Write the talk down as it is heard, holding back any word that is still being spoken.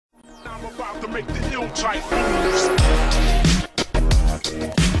I'm about to make the ill type moves.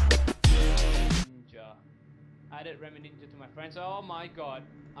 Ninja. Added Remy Ninja to my friends. Oh my god,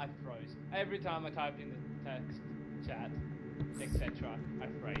 I froze. Every time I typed in the text, chat, etc., I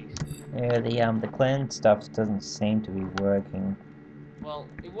freeze. Yeah, the clan stuff doesn't seem to be working. Well,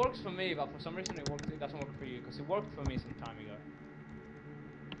 it works for me, but for some reason it doesn't work for you, because it worked for me some time ago.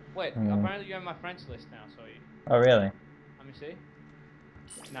 Wait, apparently you're on my friends list now, so you... Oh, really? Let me see.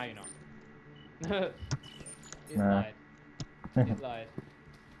 No, you're not. It No. lied. It lied.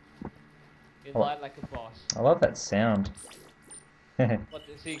 It lied like a boss. I love that sound. What,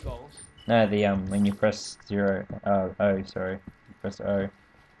 the seagulls? No, the when you press 0, O, sorry. You press O.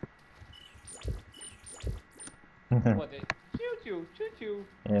 What, the choo-choo, choo-choo.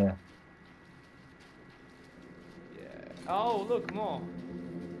 Yeah. Yeah. Oh, look, more.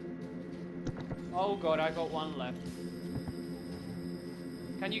 Oh god, I got one left.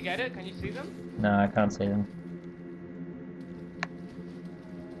 Can you get it? Can you see them? No, I can't see them.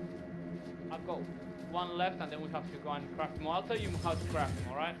 I've got one left, and then we have to go and craft them. I'll tell you how to craft them,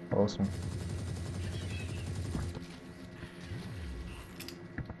 alright? Awesome.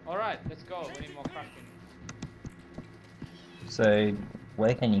 Alright, let's go. We need more crafting. So,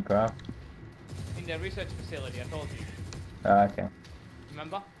 where can you craft? In the research facility, I told you. Oh, okay.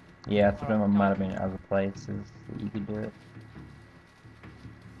 Remember? Yeah, I thought there Alright, might come. have been other places that you could do it.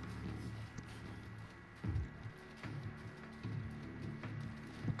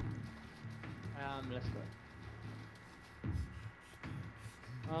 Let's go.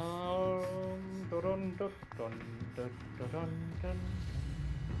 Dun, dun, dun, dun, dun, dun, dun.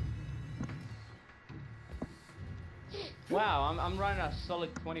 Wow, I'm running a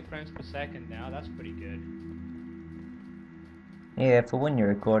solid 20 frames per second now. That's pretty good. Yeah, for when you're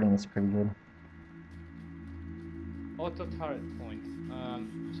recording, it's pretty good. Auto turret point.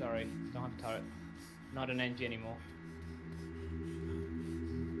 Sorry, don't have turret. Not an NG anymore.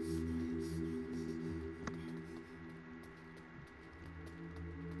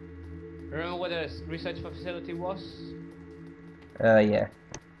 Remember where the research facility was? Yeah.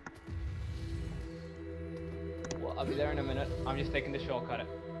 Well, I'll be there in a minute. I'm just taking the shortcut.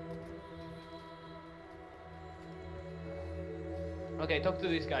 Okay, talk to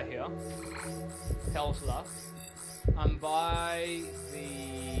this guy here. Tesla. I'm by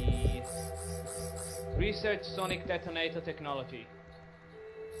the Research Sonic Detonator Technology.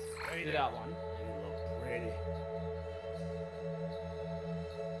 Do that one. You look pretty.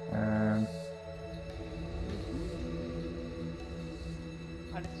 I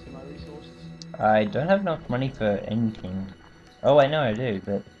need to see my resources. I don't have enough money for anything. Oh, I know I do,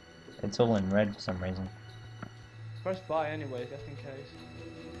 but it's all in red for some reason. Press buy anyway, just in case.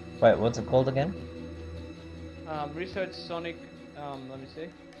 Wait, what's it called again? Research Sonic, let me see.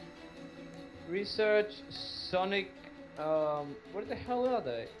 Research Sonic, where the hell are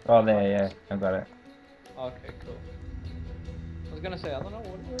they? Oh, there, yeah, I got it. Okay, cool. I was gonna say, I don't know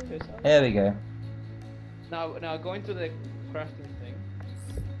where it is. There we go. Now go into the crafting thing.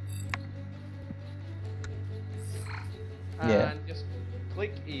 Yeah. And just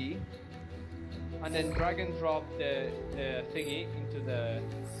click E. And then drag and drop the thingy into the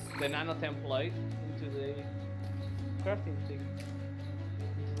nano template into the crafting thing.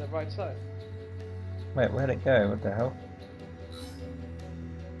 Into the right side. Wait, where'd it go? What the hell?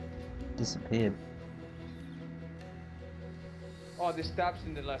 Disappeared. Oh, this tab's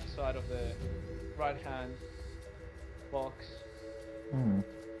in the left side of the right hand box.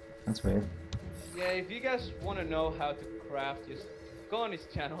 That's weird. Yeah, if you guys want to know how to craft, just go on his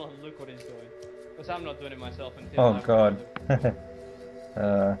channel and look what he's doing. Because I'm not doing it myself until Oh I've god. It's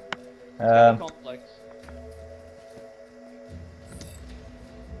kinda complex.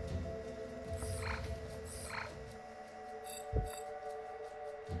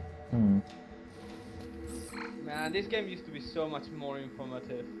 Man, this game used to be so much more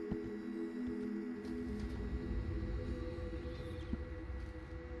informative.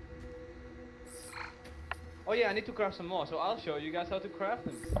 Oh yeah, I need to craft some more, so I'll show you guys how to craft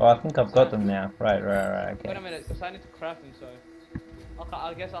them. Oh, I think I've got them now. Right, okay. Wait a minute, because I need to craft them, so...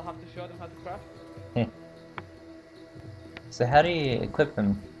 I guess I'll have to show them how to craft. So how do you equip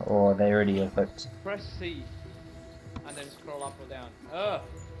them? Or are they already equipped? Press C, and then scroll up or down. Ugh!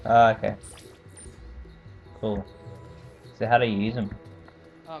 Ah, okay. Cool. So how do you use them?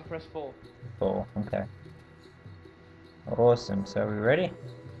 Press 4. 4, okay. Awesome, so are we ready?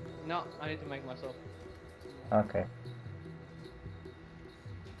 No, I need to make myself. Okay.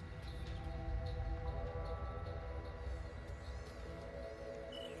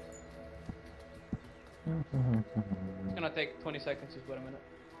 It's gonna take 20 seconds, just wait a minute.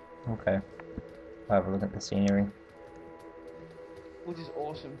 Okay. I'll have a look at the scenery. Which is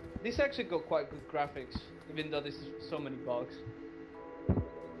awesome. This actually got quite good graphics, even though there's so many bugs.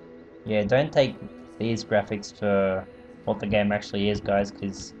 Yeah, don't take these graphics for what the game actually is, guys,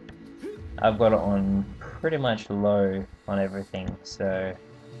 because I've got it on pretty much low on everything, so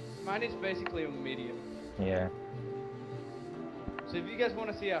Mine is basically on medium. yeah. So if you guys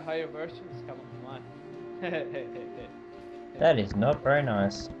want to see a higher version, just come on mine. That is not very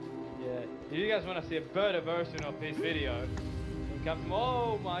nice. Yeah, if you guys want to see a better version of this video, then come to.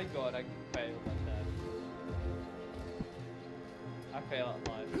 Oh my god, I failed at that. I failed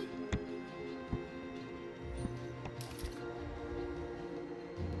at life.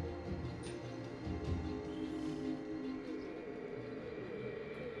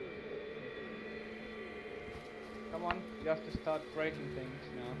 Come on, you have to start breaking things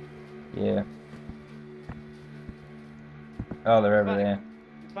now. Yeah. Oh, they're over there.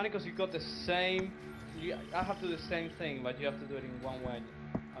 It's funny because you got the same. I have to do the same thing, but you have to do it in one way.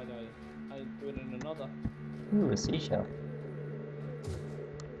 I do it in another. Ooh, a seashell.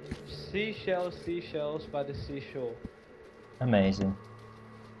 Seashells by the seashore. Amazing.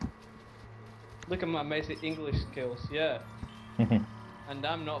 Look at my amazing English skills, yeah. And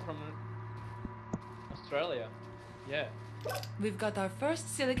I'm not from Australia. Yeah. We've got our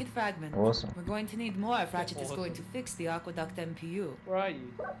first silicate fragment. Awesome. We're going to need more if Ratchet is Awesome. going to fix the aqueduct MPU. Where are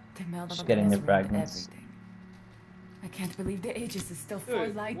you? The meltdown Just getting the has ruined fragments. everything. I can't believe the Aegis is still 4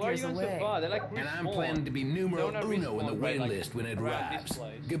 Dude, light why are years you going away. so far? They're like And I'm respawn. planning to be numero Don't uno in the respawn win like list when it around this arrives.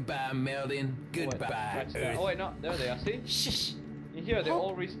 place. Goodbye, Meldon. Goodbye, Right there. Earth. Oh wait, no, there they are. See? Shh. You hear they all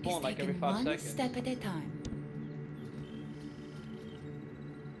Hope is respawn like every taken 5 one seconds. step at a time.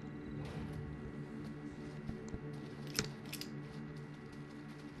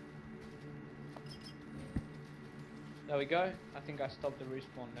 There we go. I think I stopped the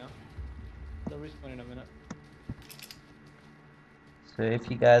respawn now. They'll respawn in a minute. So if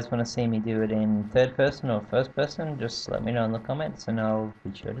you guys want to see me do it in third person or first person, just let me know in the comments and I'll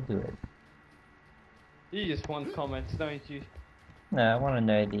be sure to do it. You just want comments, don't you? No, I want to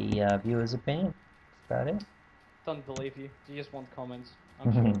know the viewer's opinion. That's about it. Don't believe you. You just want comments.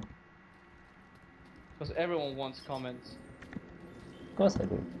 I'm sure. Because everyone wants comments. Of course I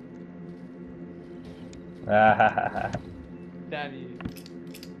do. Ah, Damn you.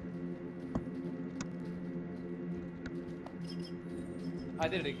 I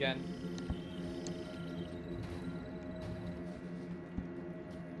did it again.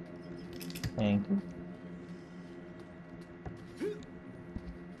 thank you.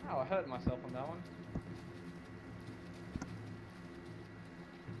 Oh, I hurt myself on that one.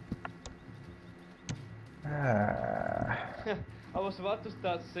 Ah. I was about to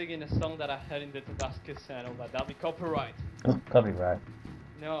start singing a song that I heard in the Tabasco channel, but that'll be copyright. Oh, copyright.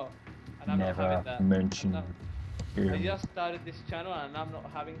 No, and I'm not Never having that. mention I him. just started this channel and I'm not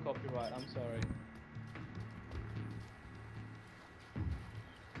having copyright. I'm sorry.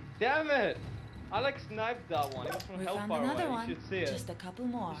 Damn it! I like sniped that one. It was from We found Hellfire another Way. one. You should see it. Just a couple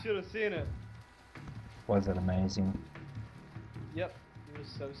more. You should have seen it. Was it amazing? Yep, it was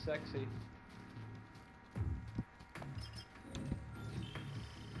so sexy.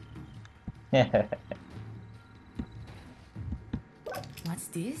 What's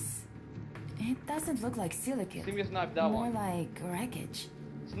this? It doesn't look like silicate. See me snipe that More one. like wreckage.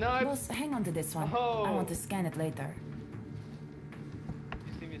 Snipe! Boss, hang on to this one. Oh. I want to scan it later.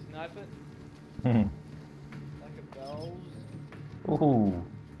 You see me snipe it? Like a bells. Ooh,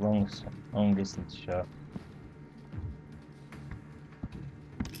 long distance shot.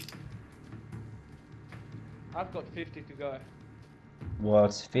 I've got 50 to go.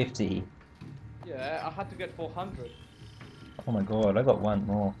 Was 50. Yeah, I had to get 400. Oh my god, I got one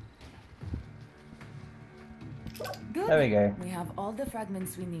more. Good. There we go. We have all the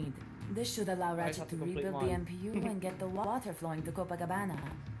fragments we need. This should allow I just Ratchet have to to complete rebuild the mine. MPU and get the water flowing to Copacabana.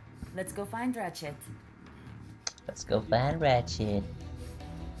 Let's go find Ratchet. Let's go find Ratchet.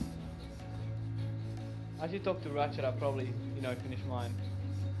 As you talk to Ratchet, I'll probably, finish mine.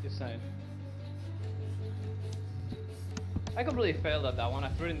 Just saying. I completely failed at that one. I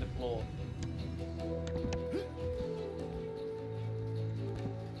threw it in the floor.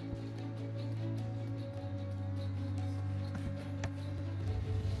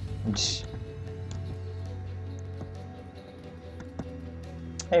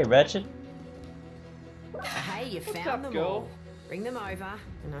 Hey Ratchet. Hey, you What's found up, them girl? all. Bring them over,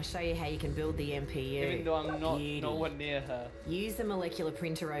 and I'll show you how you can build the MPU. Even though I'm Beauty. nowhere near her. Use the molecular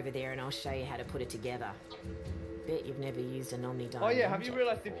printer over there, and I'll show you how to put it together. Bet you've never used an omnidirectional. Oh yeah, have you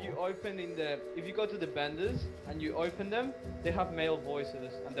realized if you go to the benders and you open them, they have male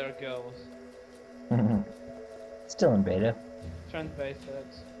voices and they're girls. Still in beta.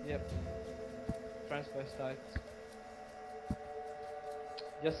 Transvestites. Yep. Transvestites.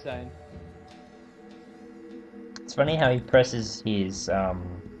 Just saying. It's funny how he presses his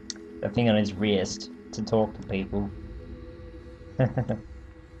the thing on his wrist to talk to people.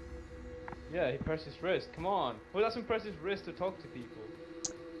 Yeah, he pressed his wrist. Come on. Who doesn't press his wrist to talk to people?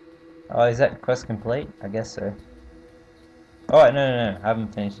 Oh, is that quest complete? I guess so. Oh, no, I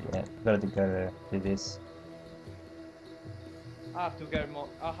haven't finished it yet. I've got to go to do this. I have to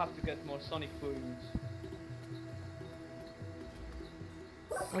get more sonic booms.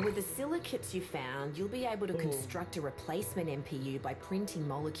 And with the silicates you found, you'll be able to construct a replacement MPU by printing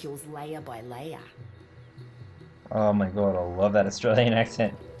molecules layer by layer. Oh my god, I love that Australian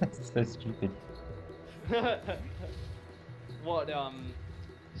accent. It's so stupid. What,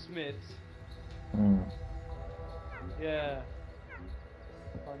 Smiths? Mm. Yeah.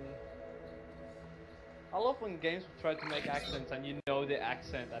 Funny. I love when games try to make accents and you know the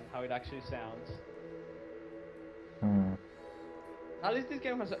accent and how it actually sounds. Mm. At least this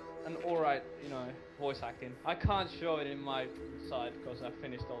game has an alright, voice acting. I can't show it in my side because I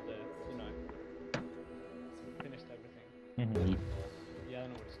finished all the, finished everything. Yeah, I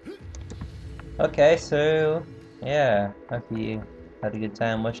know what it's. Okay, so yeah, hope you had a good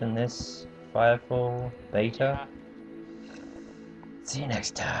time watching this Firefall beta. Yeah. See you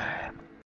next time.